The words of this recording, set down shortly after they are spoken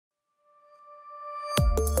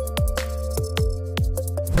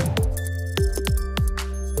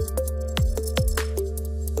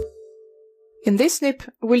In this snip,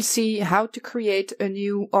 we'll see how to create a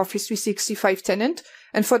new Office 365 tenant,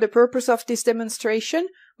 and for the purpose of this demonstration,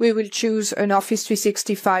 we will choose an Office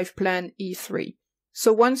 365 plan E3.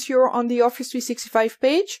 So once you're on the Office 365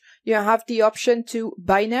 page, you have the option to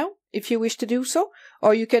buy now, if you wish to do so,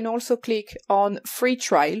 or you can also click on free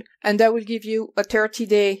trial, and that will give you a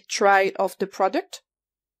 30-day trial of the product.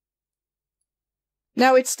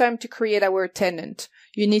 Now it's time to create our tenant.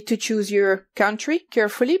 You need to choose your country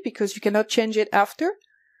carefully because you cannot change it after.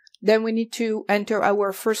 Then we need to enter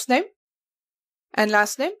our first name and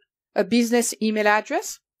last name, a business email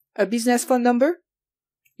address, a business phone number,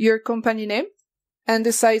 your company name, and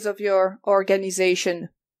the size of your organization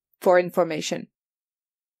for information.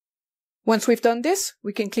 Once we've done this,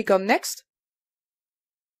 we can click on Next.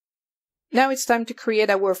 Now it's time to create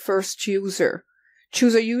our first user.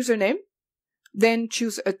 Choose a username, then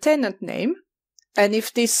choose a tenant name. And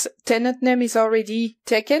if this tenant name is already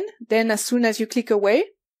taken, then as soon as you click away,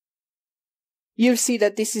 you'll see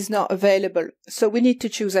that this is not available. So we need to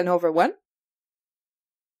choose another one.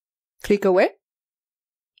 Click away.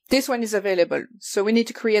 This one is available. So we need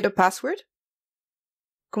to create a password.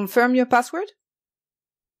 Confirm your password.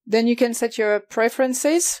 Then you can set your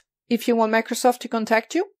preferences if you want Microsoft to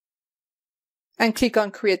contact you. And click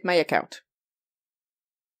on Create My Account.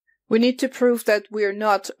 We need to prove that we're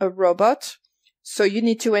not a robot. So you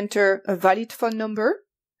need to enter a valid phone number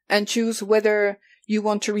and choose whether you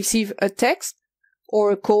want to receive a text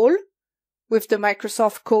or a call with the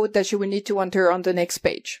Microsoft code that you will need to enter on the next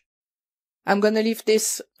page. I'm going to leave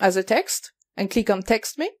this as a text and click on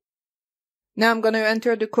Text Me. Now I'm going to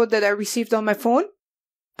enter the code that I received on my phone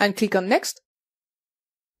and click on Next.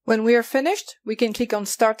 When we are finished, we can click on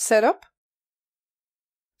Start Setup.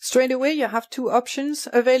 Straight away, you have two options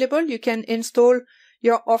available. You can install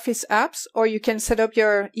your Office apps, or you can set up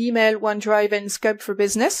your email, OneDrive, and Skype for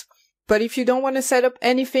Business. But if you don't want to set up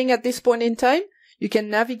anything at this point in time, you can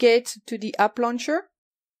navigate to the App Launcher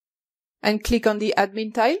and click on the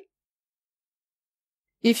Admin tile.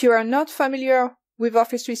 If you are not familiar with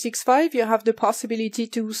Office 365, you have the possibility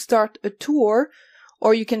to start a tour,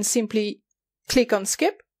 or you can simply click on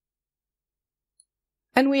Skip.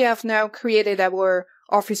 And we have now created our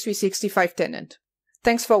Office 365 tenant.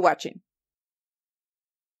 Thanks for watching.